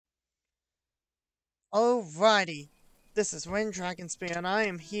Alrighty, this is Ren Dragonspear, and I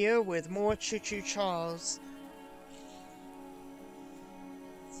am here with more Choo Choo Charles.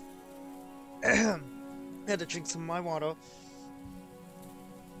 Had to drink some of my water.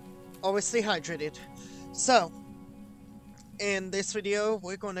 Always stay hydrated. So, in this video,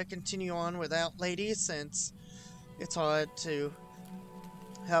 we're going to continue on without ladies since it's hard to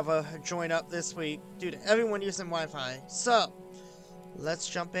have a join up this week due to everyone using Wi-Fi. So, let's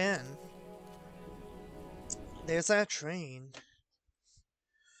jump in. There's that train.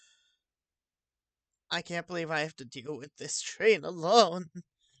 I can't believe I have to deal with this train alone.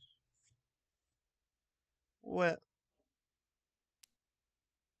 What?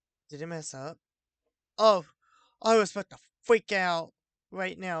 Did it mess up? Oh, I was about to freak out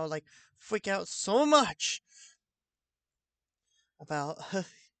right now. Like, freak out so much about.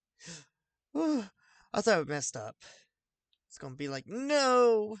 I thought it messed up. It's gonna be like,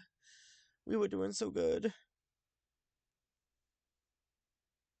 no! We were doing so good.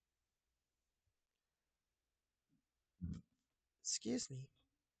 Excuse me.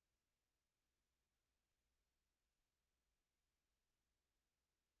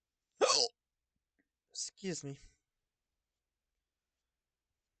 Excuse me.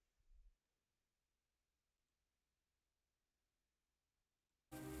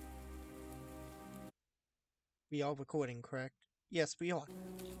 We are recording, correct? Yes, we are.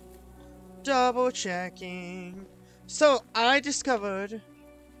 Double checking. So, I discovered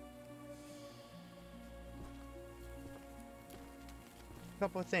a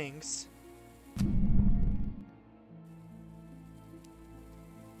couple of things.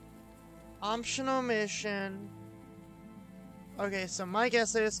 Optional mission. Okay, so my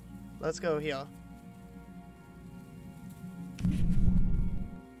guess is, let's go here.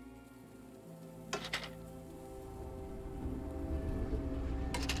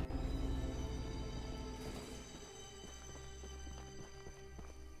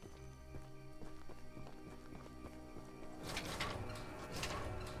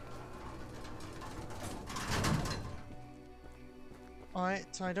 Alright,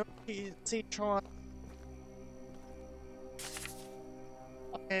 so I don't see Charlie.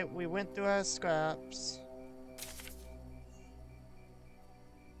 Okay, we went through our scraps.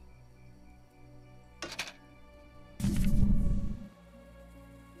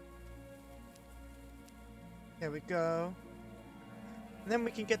 There we go. And then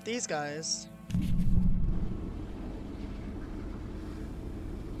we can get these guys.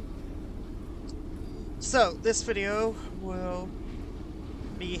 So, this video will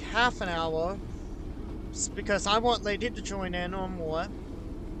be half an hour. Because I want Lady to join in or more.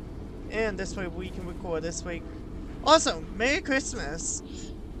 And this way we can record this week. Also, Merry Christmas!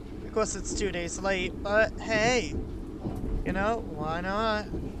 Of course it's 2 days late, but hey! You know, why not?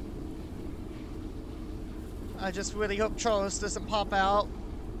 I just really hope Charles doesn't pop out.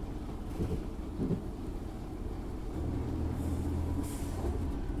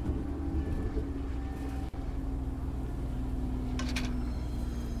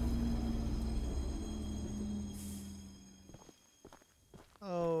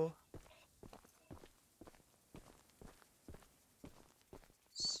 Oh.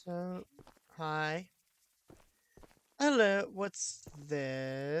 So, hi. Hello, what's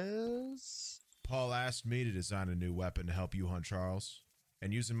this? Paul asked me to design a new weapon to help you hunt Charles.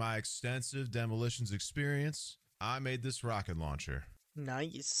 And using my extensive demolitions experience, I made this rocket launcher.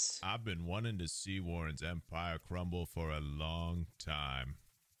 Nice. I've been wanting to see Warren's empire crumble for a long time.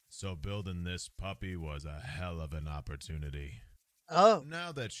 So building this puppy was a hell of an opportunity. Oh.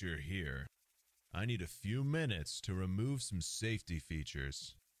 Now that you're here, I need a few minutes to remove some safety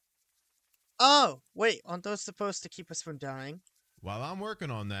features. Oh, wait, aren't those supposed to keep us from dying? While I'm working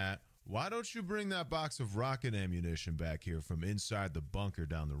on that, why don't you bring that box of rocket ammunition back here from inside the bunker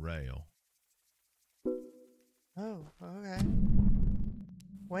down the rail? Oh, okay.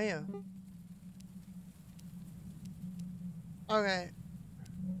 Where? Okay.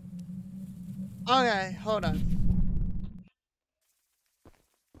 Okay, hold on.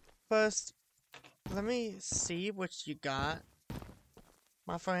 First, let me see what you got,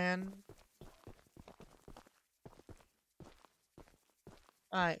 my friend.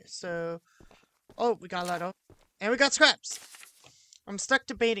 Alright, so... Oh, we got a letter. And we got scraps! I'm stuck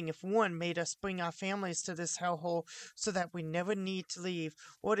debating if one made us bring our families to this hellhole so that we never need to leave,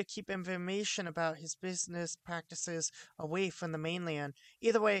 or to keep information about his business practices away from the mainland.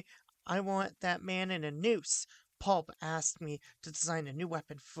 Either way, I want that man in a noose. Pulp asked me to design a new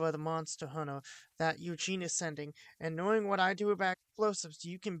weapon for the monster hunter that Eugene is sending, and knowing what I do about explosives,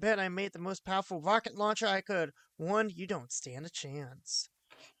 you can bet I made the most powerful rocket launcher I could. One, you don't stand a chance.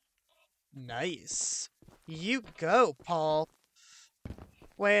 Nice. You go, Paul.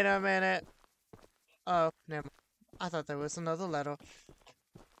 Wait a minute. Oh, never mind. I thought there was another letter.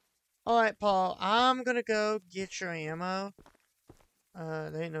 Alright, Paul. I'm gonna go get your ammo.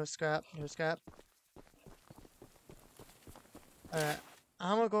 There ain't no scrap. No scrap. Alright.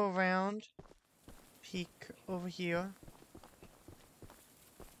 I'm gonna go around. Peek over here.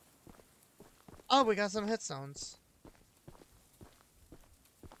 Oh, we got some headstones.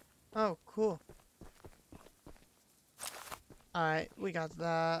 Oh, cool. Alright, we got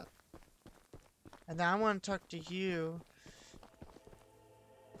that. And then I want to talk to you.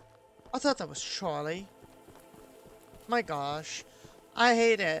 I thought that was Charlie. My gosh. I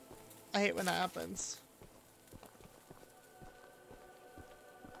hate it. I hate when that happens.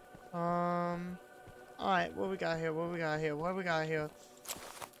 Alright, what we got here? What we got here? What we got here?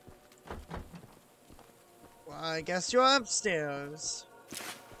 Well, I guess you're upstairs.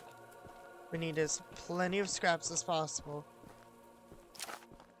 We need as plenty of scraps as possible.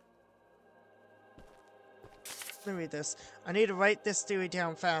 Let me read this. I need to write this theory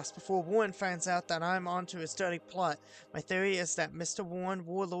down fast before Warren finds out that I'm onto his dirty plot. My theory is that Mr. Warren,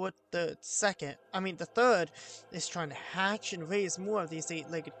 Warlord the third, is trying to hatch and raise more of these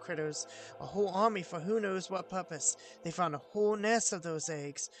eight-legged critters. A whole army for who knows what purpose. They found a whole nest of those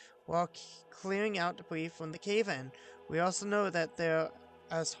eggs while clearing out debris from the cave-in. We also know that they're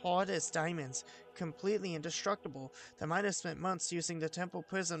as hard as diamonds, completely indestructible. They might have spent months using the temple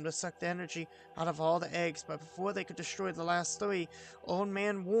prism to suck the energy out of all the eggs, but before they could destroy the last three, Old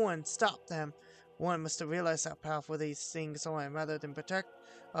Man Warren stopped them. Warren must have realized how powerful these things are, and rather than protect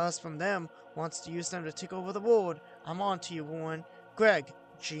us from them, wants to use them to take over the world. I'm on to you, Warren. Greg,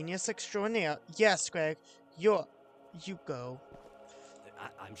 genius extraordinaire. Yes, Greg, you go.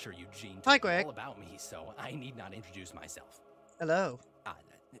 I'm sure Eugene Hi, told you Greg. all about me, so I need not introduce myself. Hello.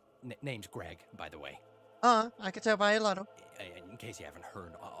 Name's Greg, by the way. I can tell by your letter. In case you haven't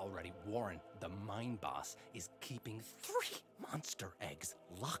heard already, Warren, the mine boss, is keeping 3 monster eggs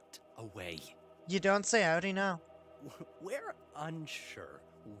locked away. You don't say, I already know. We're unsure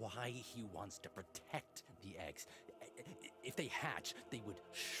why he wants to protect the eggs. If they hatch, they would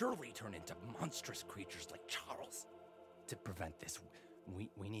surely turn into monstrous creatures like Charles. To prevent this,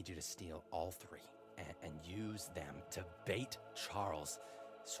 we need you to steal all 3 and use them to bait Charles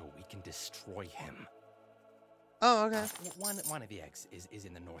so we can destroy him. Oh, okay. One of the eggs is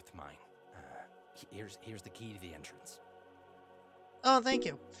in the north mine. Here's the key to the entrance. Oh, thank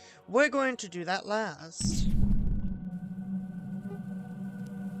you. We're going to do that last.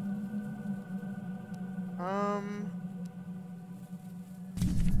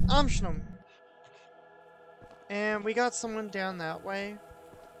 Amsterdam. And we got someone down that way.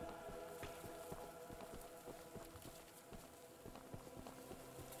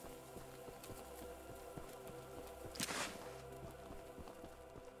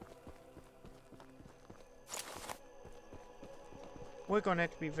 We're going to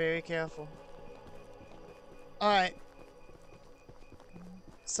have to be very careful. Alright.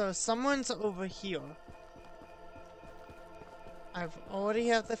 So someone's over here. I've already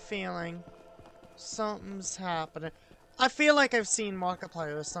have the feeling something's happening. I feel like I've seen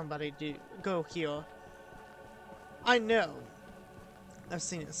Markiplier or somebody go here. I know. I've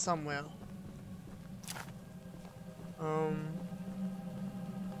seen it somewhere.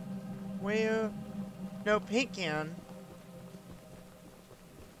 Where? No, paint can.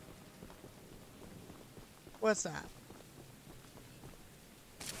 What's that?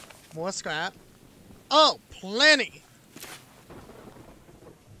 More scrap. Oh, plenty!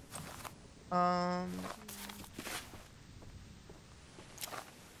 I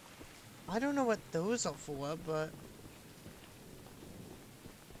don't know what those are for, but...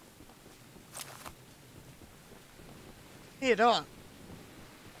 Hey, dog.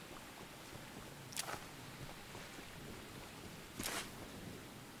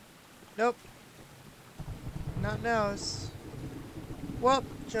 Nope. Nothing else. Well,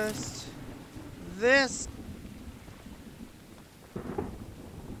 just this.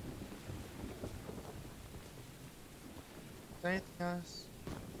 Anything else?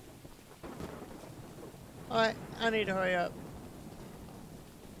 Alright, I need to hurry up.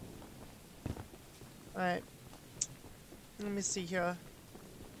 Alright. Let me see here.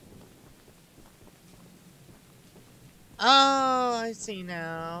 Oh, I see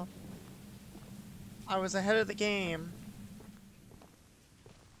now. I was ahead of the game.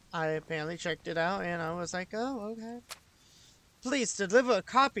 I apparently checked it out and I was like, oh, okay. Please deliver a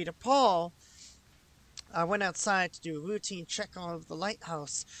copy to Paul. I went outside to do a routine check of the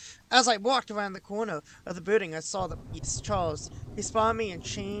lighthouse. As I walked around the corner of the building, I saw the beast, Charles. He spotted me and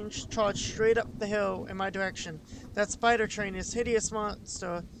charged straight up the hill in my direction. That spider train, this hideous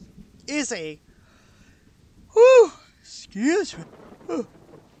monster, is a... Whew! Excuse me. Whew.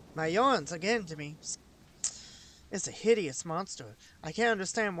 My yawns are getting to me. It's a hideous monster. I can't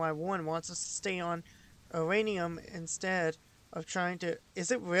understand why one wants us to stay on uranium instead of trying to...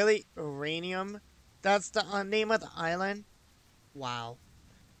 Is it really uranium? That's the name of the island? Wow.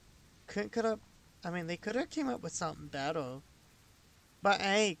 Could have... I mean, they could have came up with something better. But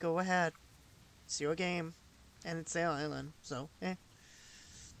hey, go ahead. It's your game. And it's their island, so,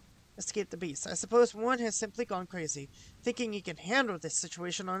 Escape the beast. I suppose one has simply gone crazy, thinking he can handle this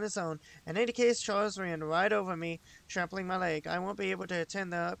situation on his own. In any case, Charles ran right over me, trampling my leg. I won't be able to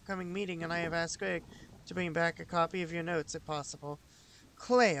attend the upcoming meeting, and I have asked Greg to bring back a copy of your notes, if possible.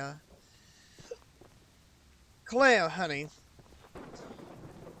 Claire. Claire, honey.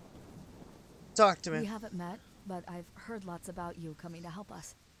 Talk to me. We haven't met, but I've heard lots about you coming to help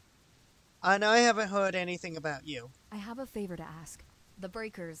us. And I haven't heard anything about you. I have a favor to ask. The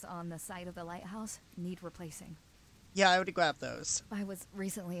breakers on the side of the lighthouse need replacing. Yeah, I would grab those. I was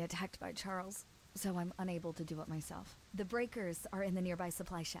recently attacked by Charles, so I'm unable to do it myself. The breakers are in the nearby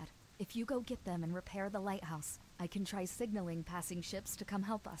supply shed. If you go get them and repair the lighthouse, I can try signaling passing ships to come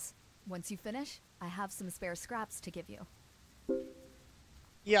help us. Once you finish, I have some spare scraps to give you.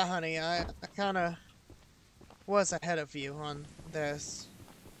 Yeah, honey, I kind of was ahead of you on this.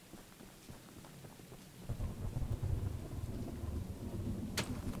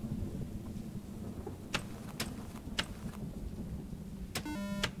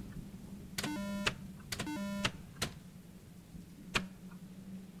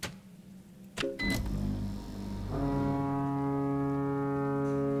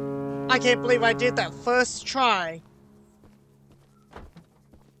 I can't believe I did that first try.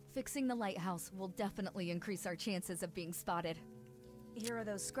 Fixing the lighthouse will definitely increase our chances of being spotted. Here are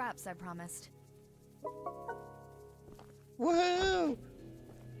those scraps I promised. Woohoo!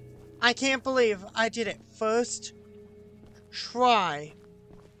 I can't believe I did it first try.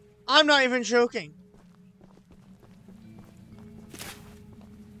 I'm not even joking.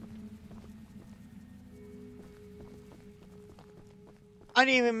 I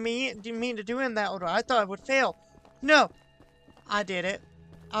didn't even mean to do it in that order. I thought I would fail. No, I did it.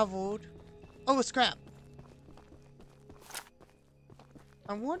 I rolled. Oh, scrap.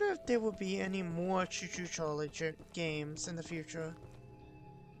 I wonder if there will be any more Choo Choo Charlie games in the future.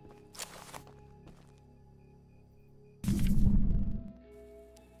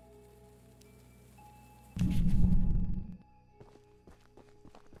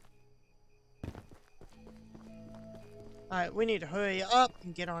 Alright, we need to hurry up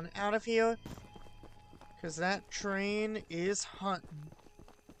and get on out of here. Because that train is hunting.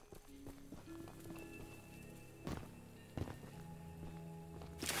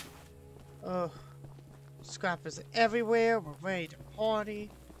 Oh, scrap is everywhere. We're ready to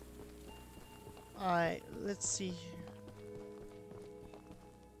party. Alright, let's see.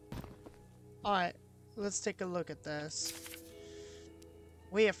 Alright, let's take a look at this.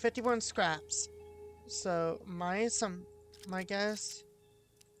 We have 51 scraps. So, my guess.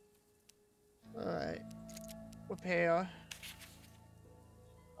 Alright. Repair.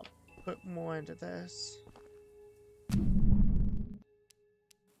 I'll put more into this.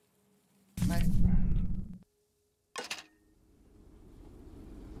 Right. Yeah.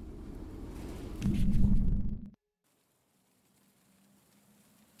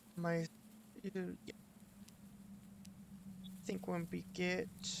 I think when we get...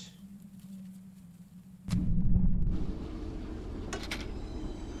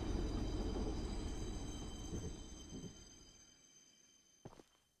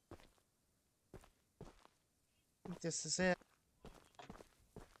 This is it.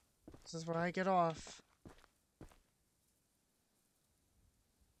 This is where I get off.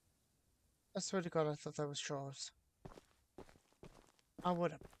 I swear to God, I thought that was Charles. I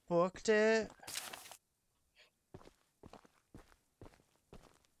would have booked it.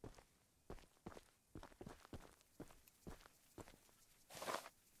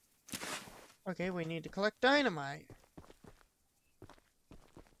 Okay, we need to collect dynamite.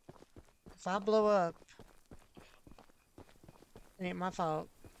 If I blow up, it ain't my fault.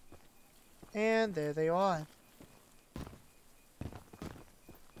 And there they are.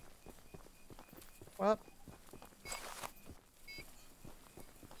 Well.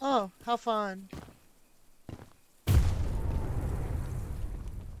 Oh, how fun.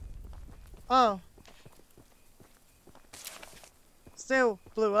 Oh. Still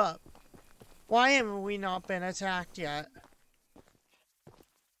blew up. Why haven't we not been attacked yet?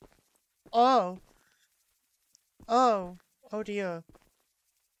 Oh. Oh. Oh dear.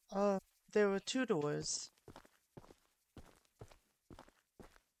 There were 2 doors.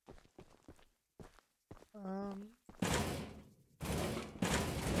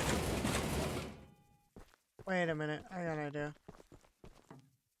 Wait a minute, I got an idea.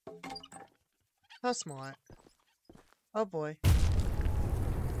 How smart. Oh boy.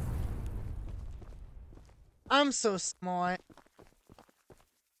 I'm so smart.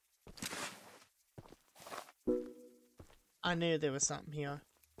 I knew there was something here.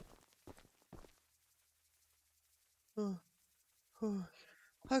 Ooh. Ooh.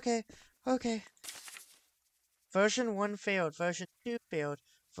 Okay, okay. Version 1 failed. Version 2 failed.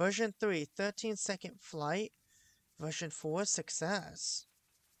 Version 3, 13-second flight. Version 4, success.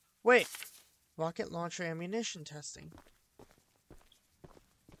 Wait. Rocket launcher ammunition testing.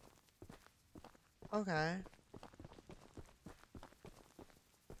 Okay.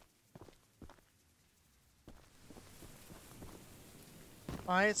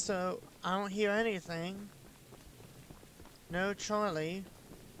 Alright, so I don't hear anything. No Charlie.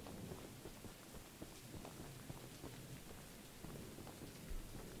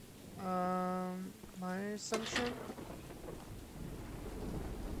 My assumption?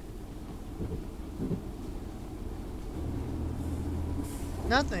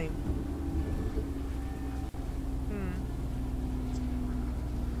 Nothing.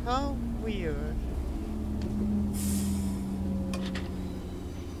 How weird.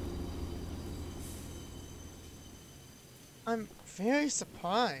 I'm very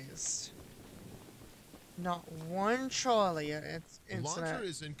surprised. Not one Charlie The incident. launcher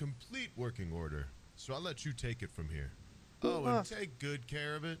is in complete working order, so I'll let you take it from here. Oh, and take good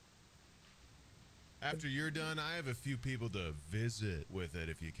care of it. After you're done, I have a few people to visit with it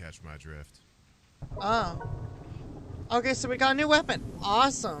if you catch my drift. Oh. Okay, so we got a new weapon.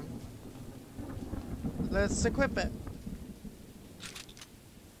 Awesome. Let's equip it.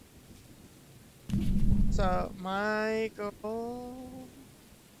 So, my goal...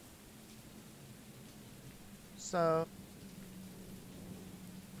 So...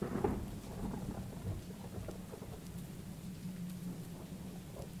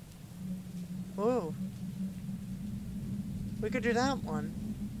 Ooh. We could do that one.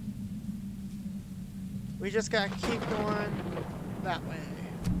 We just gotta keep going that way.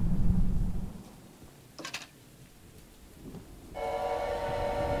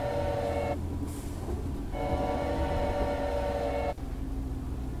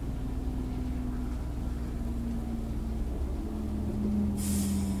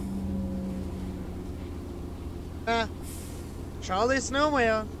 Charlie's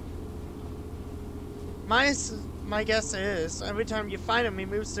nowhere. My guess is, every time you find him, he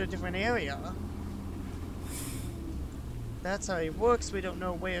moves to a different area. That's how he works, we don't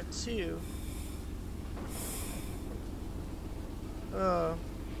know where to. Oh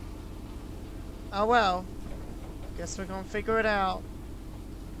well. Guess we're gonna figure it out.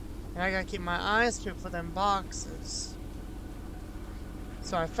 And I gotta keep my eyes peeled for them boxes.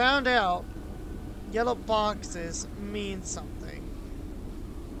 So I found out yellow boxes mean something.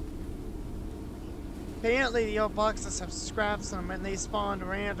 Apparently the yellow boxes have scraps in them and they spawn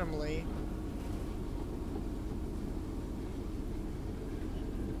randomly.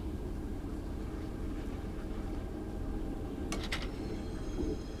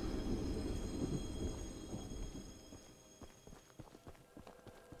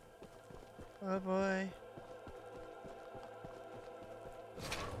 Oh boy.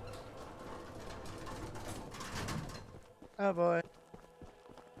 Oh boy.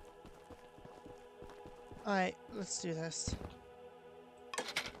 Alright, let's do this.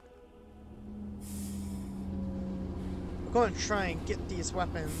 We're going to try and get these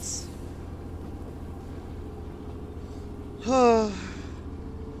weapons.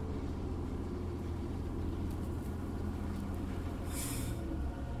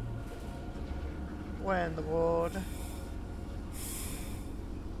 Where in the world?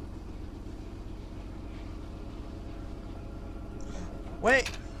 Wait!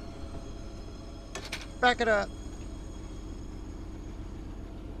 Back it up.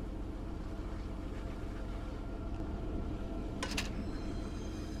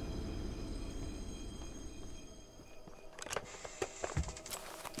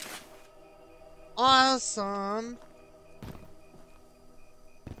 Awesome.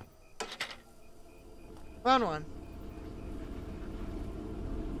 Found one.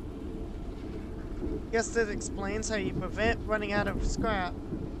 Guess that explains how you prevent running out of scrap.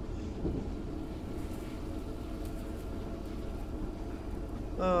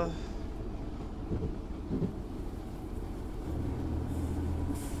 Ugh.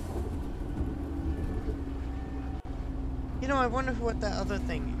 You know, I wonder what that other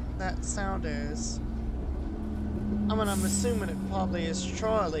thing, that sound is. I mean, I'm assuming it probably is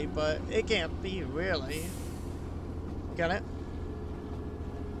Charlie, but it can't be, really. Got it?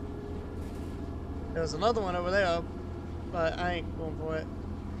 There's another one over there, but I ain't going for it.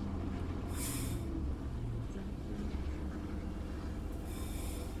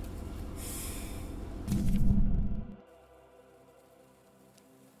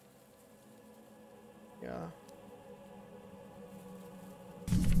 Yeah.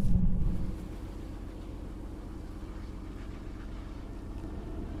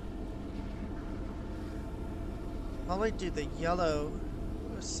 Probably do the yellow,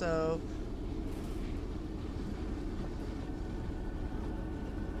 so.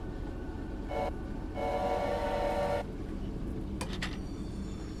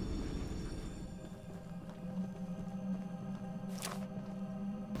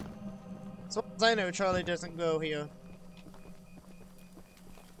 As far as I know, Charlie doesn't go here.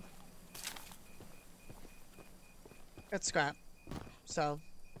 It's scrap. So,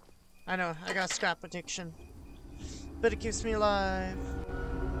 I know, I got scrap addiction. But it keeps me alive.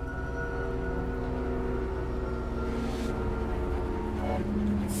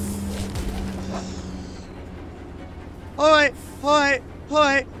 Alright, alright,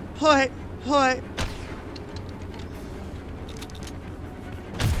 alright, alright, alright.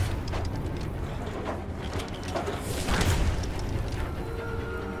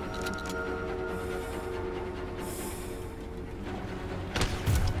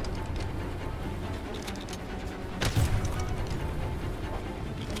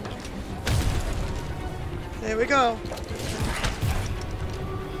 There we go.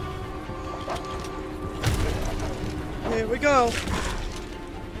 Here we go.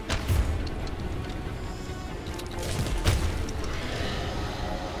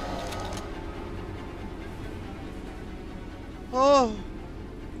 Oh,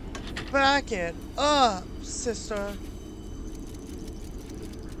 back it up, sister.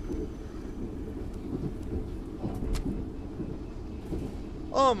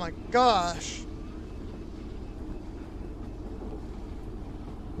 Oh my gosh.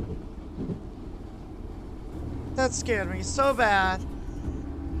 That scared me so bad.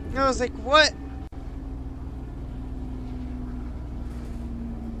 I was like, what?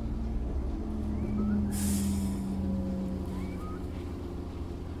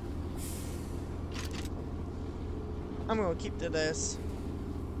 I'm gonna keep to this.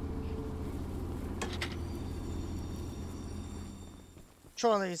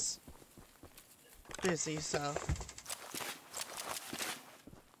 Charlie's busy, so.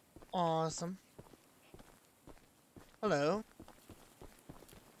 Awesome. Hello.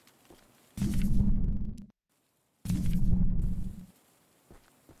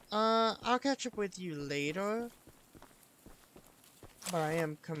 I'll catch up with you later. But I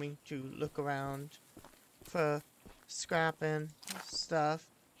am coming to look around for scrapping stuff.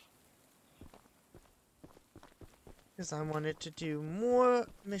 Because I wanted to do more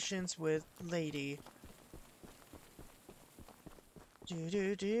missions with Lady. Do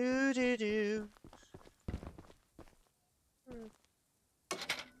do do do do.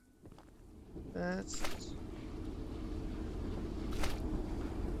 That's...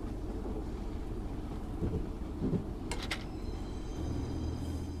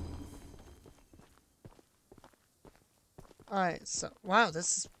 Alright, so... Wow,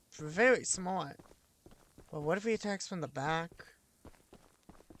 this is very smart. Well, what if he attacks from the back?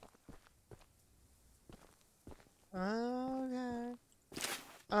 Okay.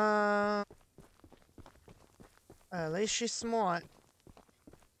 At least she's smart.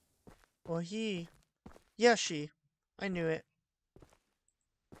 Or he. Yeah, she. I knew it.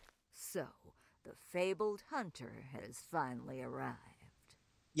 So, the fabled hunter has finally arrived.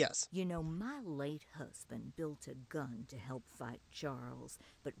 Yes. You know, my late husband built a gun to help fight Charles,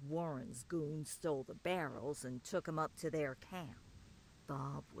 but Warren's goons stole the barrels and took him up to their camp.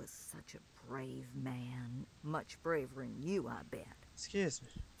 Bob was such a brave man. Much braver than you, I bet. Excuse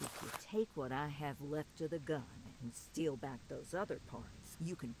me. If you take what I have left of the gun and steal back those other parts,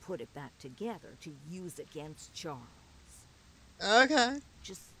 you can put it back together to use against Charles. Okay.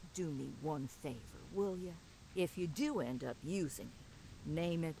 Just do me one favor, will you? If you do end up using it,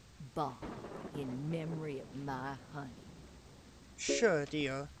 name it Bob, in memory of my honey. Sure,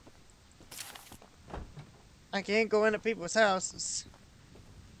 dear. I can't go into people's houses.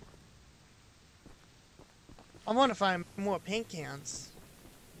 I want to find more paint cans.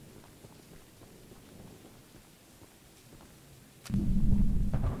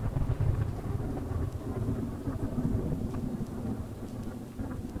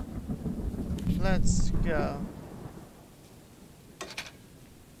 Let's go.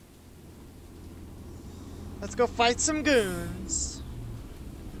 Let's go fight some goons.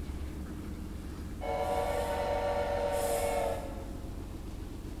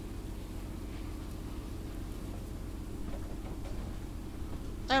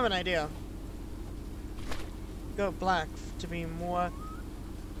 I have an idea. Go black to be more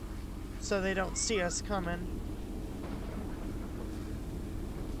so they don't see us coming.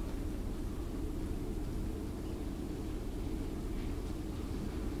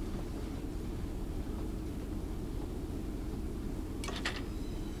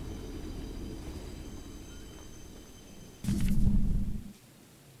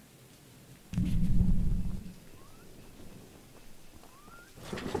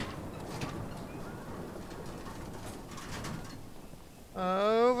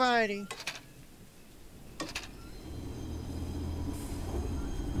 Alrighty.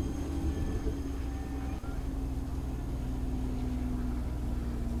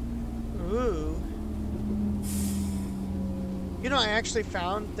 Ooh. You know, I actually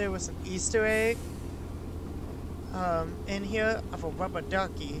found there was an Easter egg in here of a rubber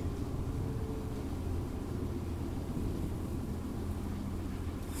ducky.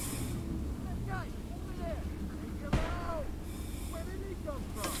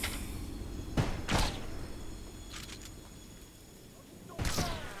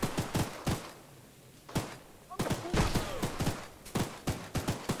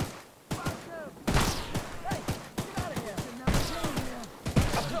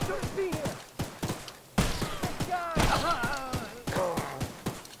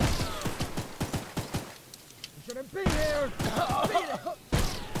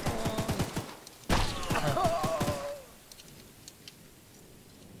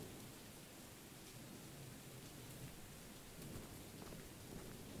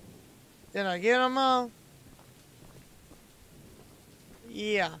 Did I get them all?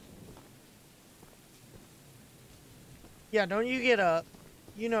 Yeah. Yeah, don't you get up.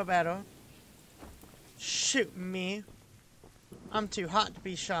 You know better. Shoot me. I'm too hot to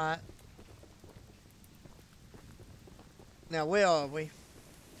be shot. Now, where are we?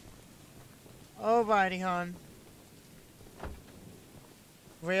 Alrighty, hon.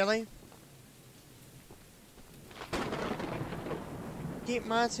 Really? Keep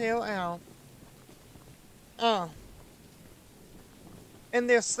my tail out. And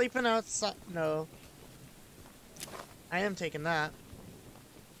they're sleeping outside. No. I am taking that.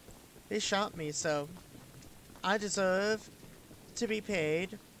 They shot me, so I deserve to be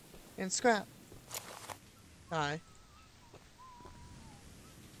paid in scrap. Bye.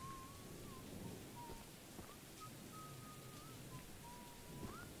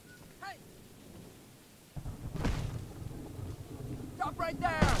 Hey! Stop right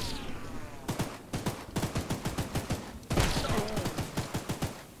there!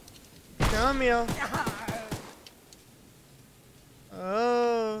 Come here.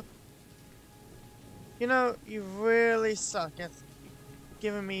 Oh. You know, you really suck at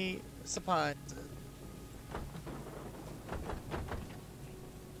giving me supplies.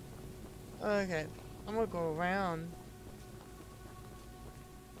 Okay, I'm gonna go around.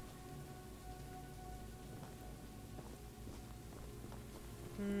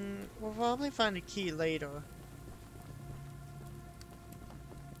 We'll probably find a key later.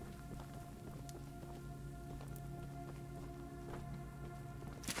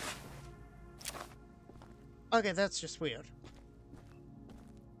 Okay, that's just weird.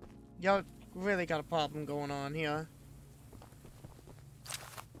 Y'all really got a problem going on here.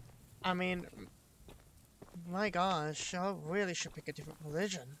 I mean, my gosh, y'all really should pick a different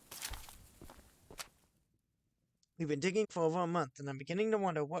religion. We've been digging for over a month, and I'm beginning to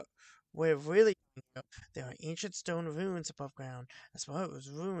wonder what we're really doing here. There are ancient stone ruins above ground. I suppose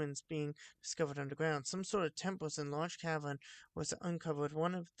ruins being discovered underground. Some sort of temples in large cavern was uncovered.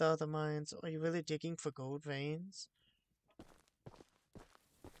 One of the other mines. Are you really digging for gold veins?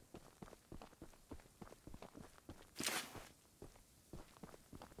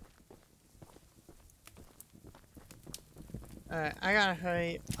 Alright, I gotta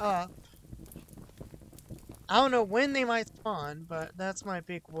hurry up. I don't know when they might spawn, but that's my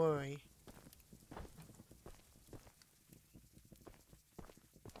big worry.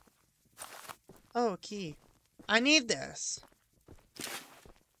 Oh, key. I need this.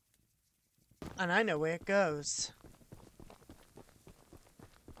 And I know where it goes.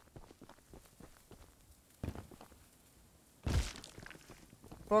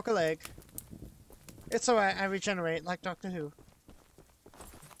 Broke a leg. It's alright, I regenerate like Doctor Who.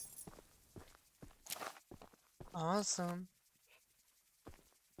 Awesome.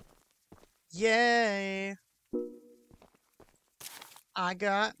 Yay! I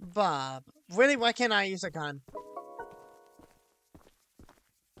got Bob. Really, why can't I use a gun?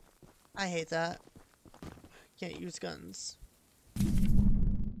 I hate that. Can't use guns.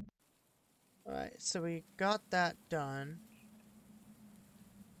 Alright, so we got that done.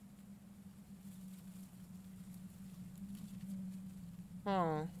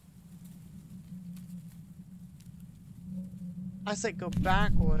 Huh. I said go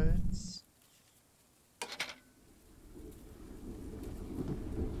backwards.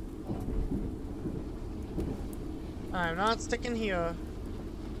 I'm not sticking here.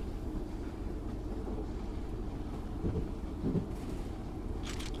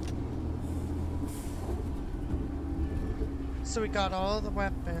 So we got all the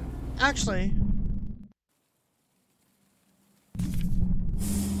weapon. Actually.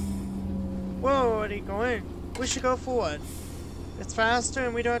 Whoa, what are you going? We should go forward. It's faster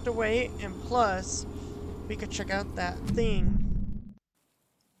and we don't have to wait. And plus, we could check out that thing.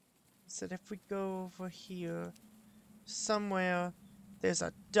 So if we go over here, somewhere, there's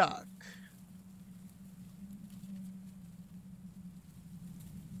a duck.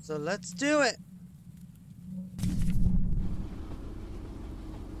 So let's do it.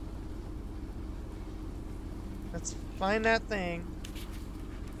 Let's find that thing.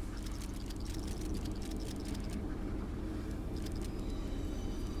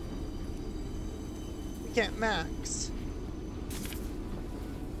 We can't max.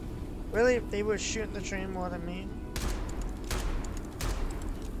 Really? They were shooting the train more than me.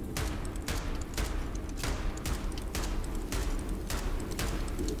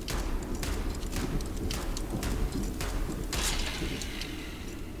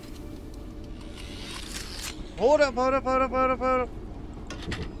 Hold up, hold up, hold up, hold up, hold up.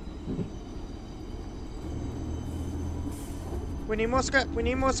 We need more scrap, we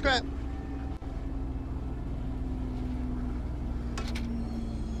need more scrap.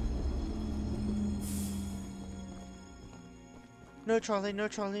 No trolley, no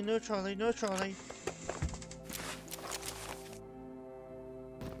trolley, no trolley, no trolley.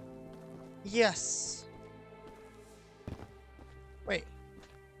 Yes. Wait.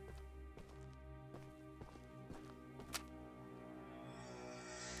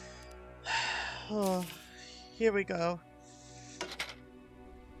 Oh, here we go.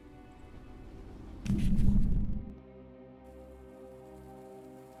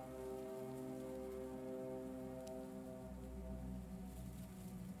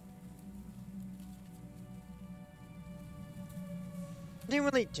 Didn't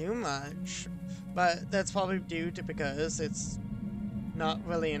really do much, but that's probably due to because it's not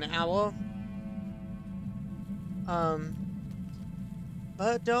really an hour.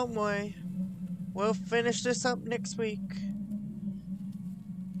 But don't worry. We'll finish this up next week.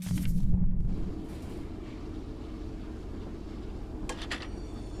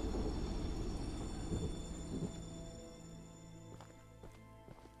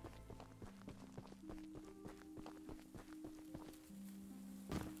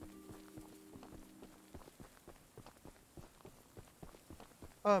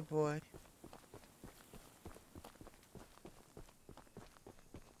 Oh boy.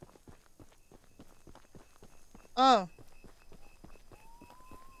 Oh.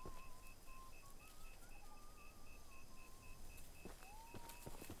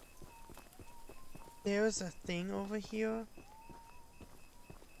 There's a thing over here.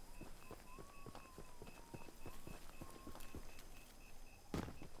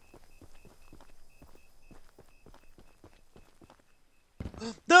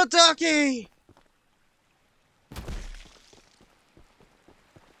 The ducky!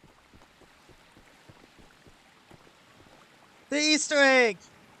 The Easter egg!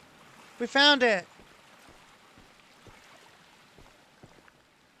 We found it!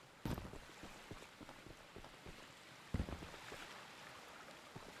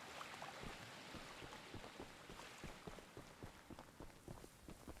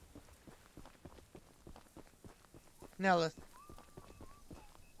 Now let's...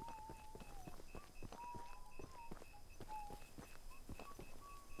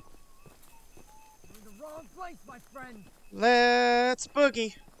 You're in the wrong place, my friend. Let's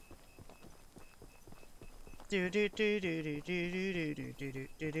boogie. Do do do do do do do do do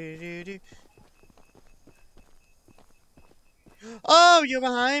do do do do. Oh, you're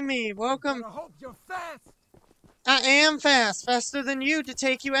behind me. Welcome. I hope you're fast. I am fast, faster than you to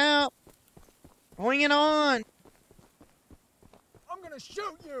take you out. Bring it on. I'm gonna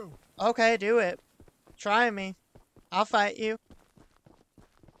shoot you. Okay, do it. Try me. I'll fight you.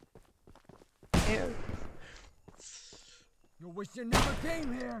 Ew. You wish you never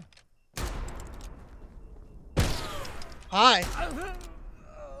came here. Hi.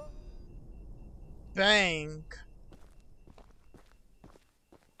 Bang.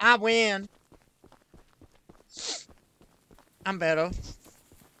 I win. I'm better.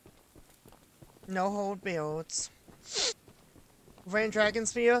 No hold builds. Rain Dragon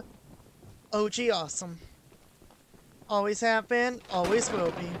Sphere. OG awesome. Always have been, always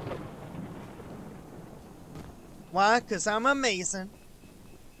will be. Why? 'Cause I'm amazing.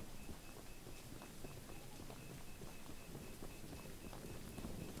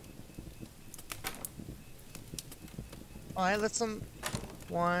 Alright, let's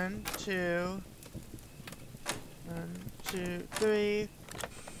 1, 2, 1, 2, 3.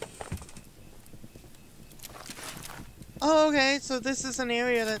 Oh, okay, so this is an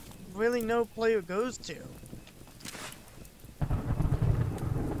area that really no player goes to.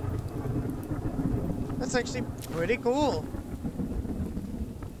 That's actually pretty cool.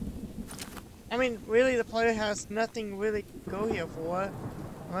 I mean, really, the player has nothing really to go here for,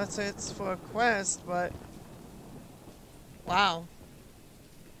 unless it's for a quest, but wow.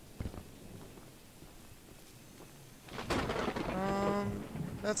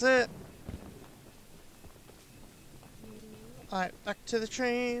 That's it. Alright, back to the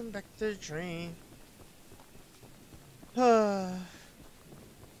train, back to the train. You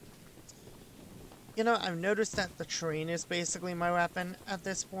know, I've noticed that the train is basically my weapon at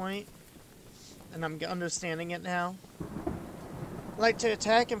this point, and I'm understanding it now. Like, to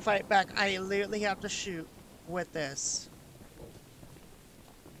attack and fight back, I literally have to shoot with this.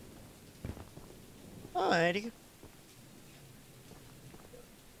 Alrighty.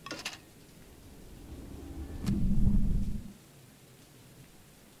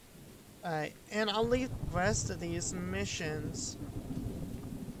 Alright, and I'll leave the rest of these missions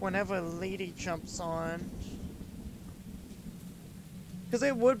whenever Lady jumps on. Because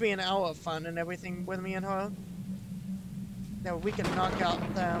it would be an hour of fun and everything with me and her. That we can knock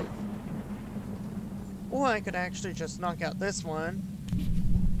out them. Or I could actually just knock out this one.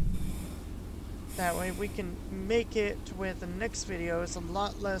 That way we can make it with the next video is a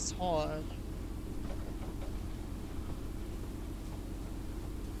lot less hard.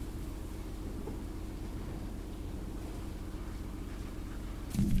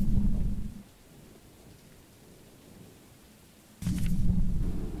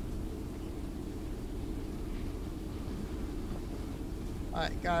 I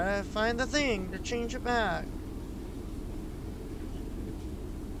gotta find the thing to change it back.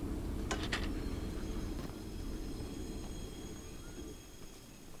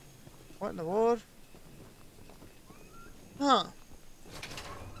 What in the world? Huh.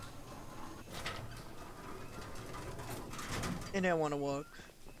 It didn't want to work.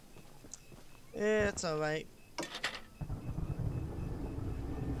 It's alright.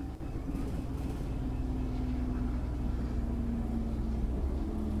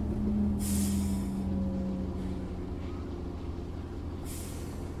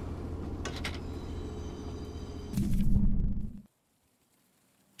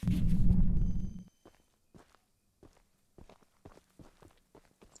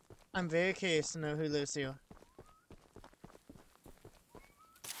 I'm very curious to know who lives here.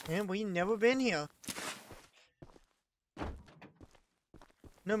 And we never been here.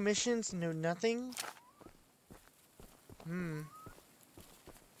 No missions, no nothing.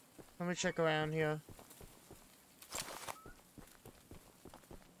 Let me check around here.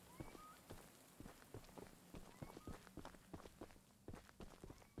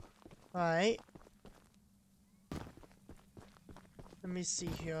 Alright. Let me see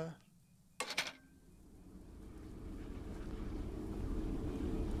here.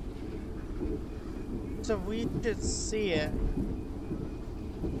 So we should see it.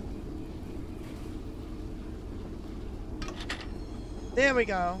 There we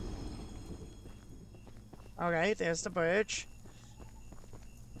go. Alright, there's the bridge.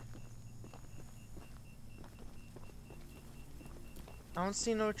 I don't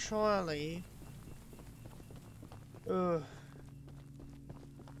see no Charlie. Ugh.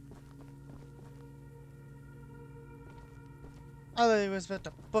 I thought he was about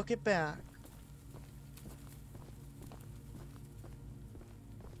to book it back.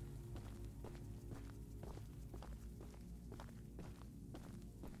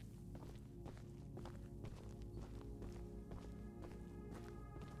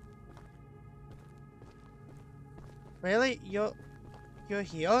 Really? You're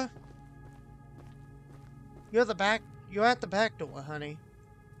here? You're at the back door, honey.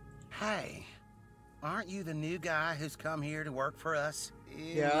 Hey, aren't you the new guy who's come here to work for us?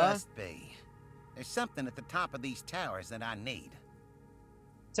 You Yeah. must be. There's something at the top of these towers that I need.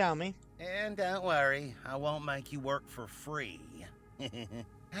 Tell me. And don't worry, I won't make you work for free.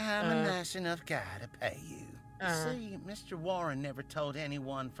 I'm a nice enough guy to pay you. Uh-huh. See, Mr. Warren never told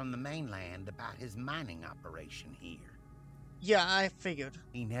anyone from the mainland about his mining operation here. Yeah, I figured.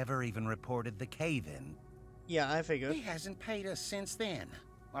 He never even reported the cave-in. Yeah, I figured. He hasn't paid us since then.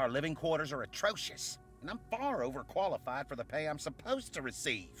 Our living quarters are atrocious, and I'm far overqualified for the pay I'm supposed to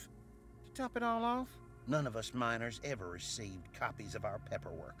receive. To top it all off, none of us miners ever received copies of our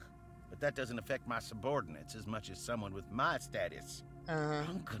paperwork. But that doesn't affect my subordinates as much as someone with my status.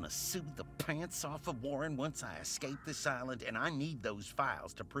 I'm gonna sue the pants off of Warren once I escape this island, and I need those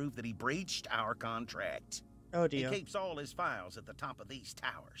files to prove that he breached our contract. Oh dear. He keeps all his files at the top of these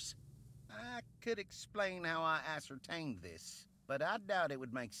towers. I could explain how I ascertained this, but I doubt it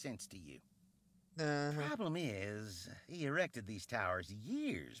would make sense to you. Problem is, he erected these towers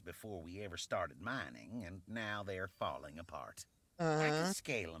years before we ever started mining, and now they're falling apart. I could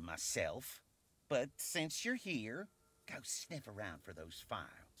scale them myself, but since you're here, go sniff around for those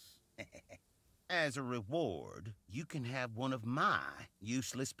files. As a reward, you can have one of my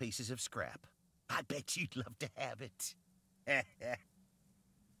useless pieces of scrap. I bet you'd love to have it.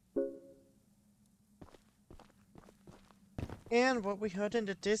 And what we heard in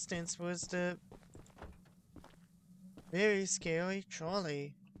the distance was the very scary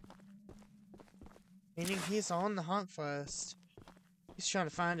Charlie. Meaning he's on the hunt for us. He's trying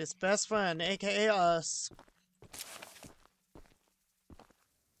to find his best friend, aka us.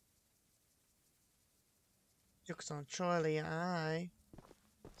 Jokes on Charlie and I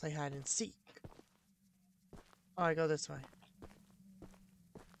play hide and seek. Oh, I go this way.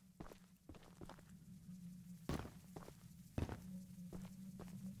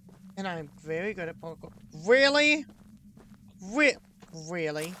 And I'm very good at parkour. Really?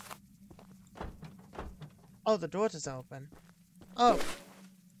 Really? Oh, the door is open. Oh,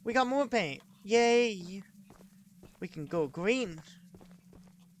 we got more paint. Yay. We can go green.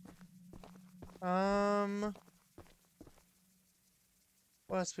 What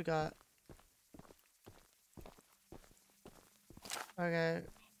else we got? Okay.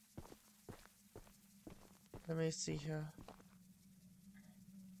 Let me see here.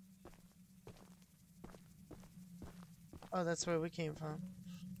 Oh, that's where we came from.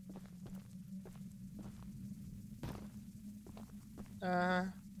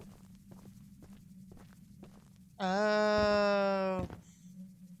 Oh.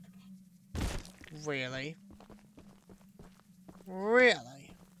 Really?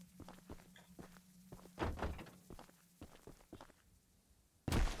 Really?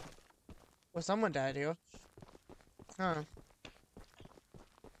 Well, someone died here. Huh.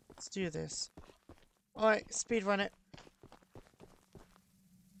 Let's do this. Alright, speed run it.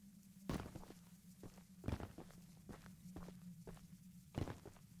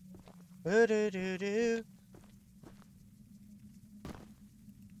 Boo-doo-doo-doo.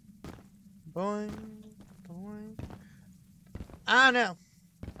 Boing, boing. I don't know.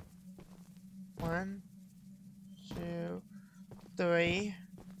 1, 2, 3.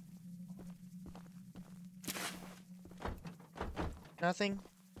 Nothing.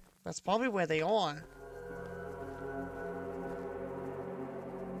 That's probably where they are.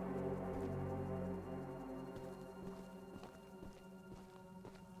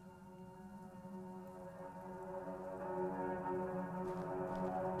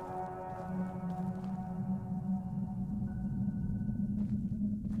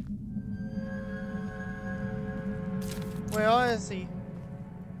 Where is he?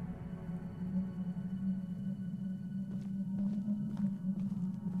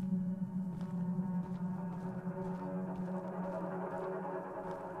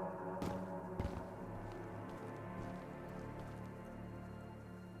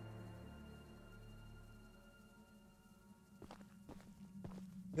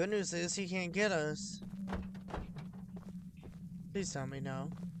 Good news is he can't get us. Please tell me no.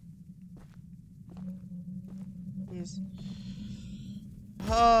 Please.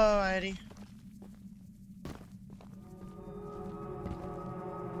 Alrighty.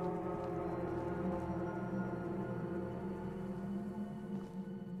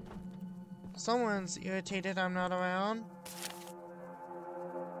 Someone's irritated I'm not around.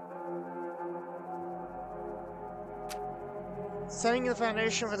 Setting the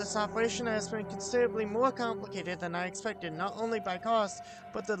foundation for this operation has been considerably more complicated than I expected, not only by cost,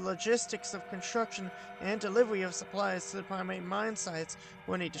 but the logistics of construction and delivery of supplies to the primary mine sites.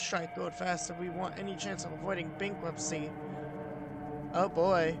 We need to strike gold fast if we want any chance of avoiding bankruptcy. Oh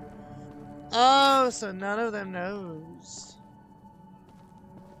boy. Oh, so none of them knows.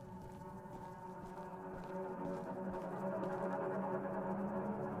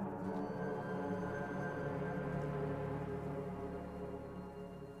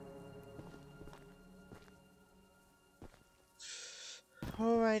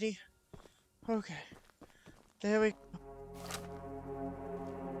 Alrighty. Okay. There we go.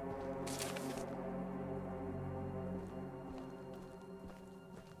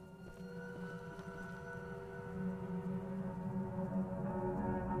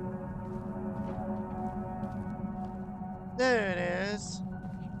 There it is.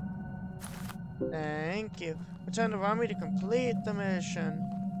 Thank you. Return to Rami to complete the mission.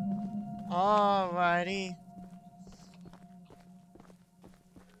 Alrighty.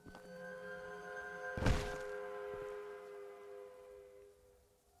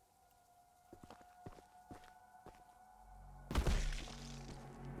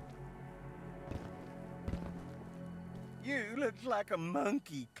 You look like a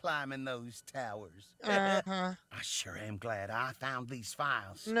monkey climbing those towers. Uh-huh. I sure am glad I found these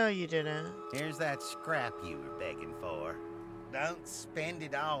files. No, you didn't. Here's that scrap you were begging for. Don't spend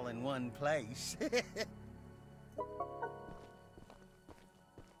it all in one place.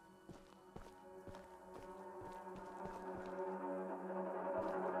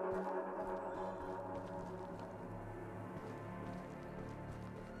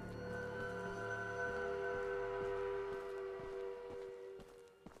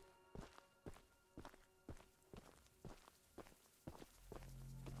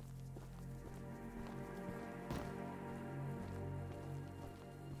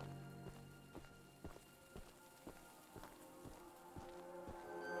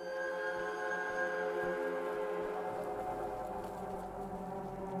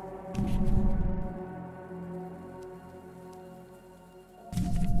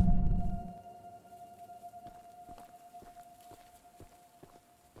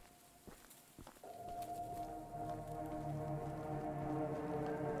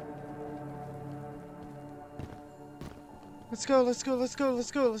 Let's go, let's go, let's go,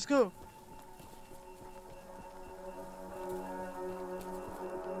 let's go, let's go.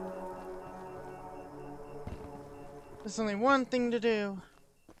 There's only one thing to do.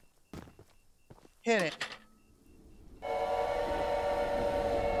 Hit it.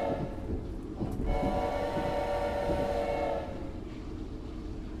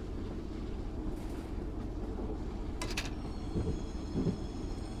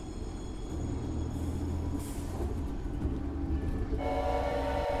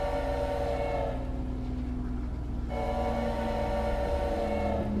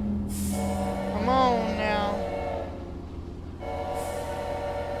 Come on now.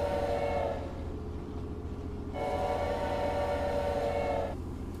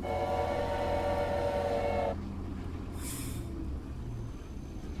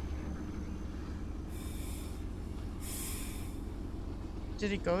 Did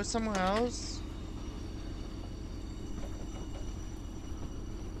he go somewhere else?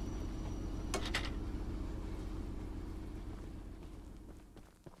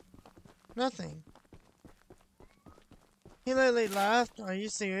 Nothing. He literally left. Are you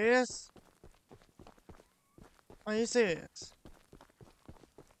serious? Are you serious?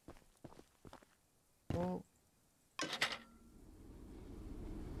 Oh.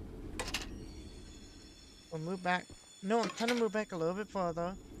 We'll move back. No, I'm trying to move back a little bit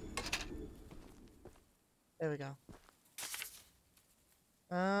further. There we go.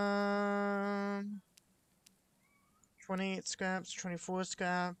 28 scraps, 24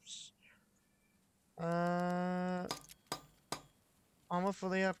 scraps. Armor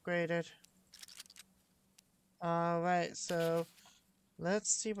fully upgraded. Alright, so let's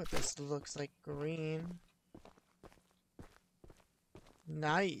see what this looks like. Green.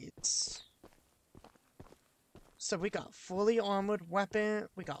 Nice. So we got fully armored weapon.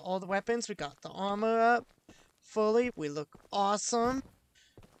 We got all the weapons. We got the armor up fully. We look awesome.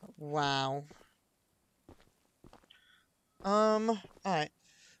 Wow. Alright.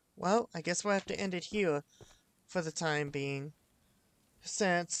 Well, I guess we'll have to end it here for the time being.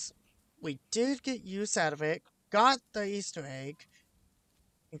 Since we did get use out of it, got the Easter egg,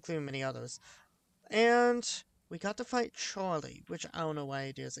 including many others, and we got to fight Charlie, which I don't know why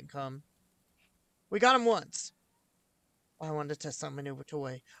he doesn't come. We got him once. I wanted to test out my new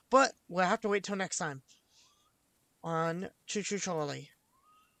toy, but we'll have to wait till next time on Choo Choo Charlie.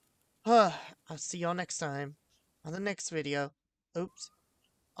 I'll see y'all next time on the next video. Oops.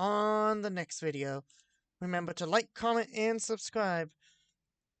 On the next video. Remember to like, comment, and subscribe.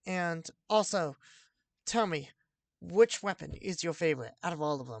 And also, tell me, which weapon is your favorite out of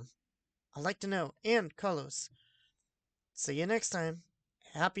all of them? I'd like to know. And colors. See you next time.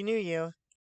 Happy New Year.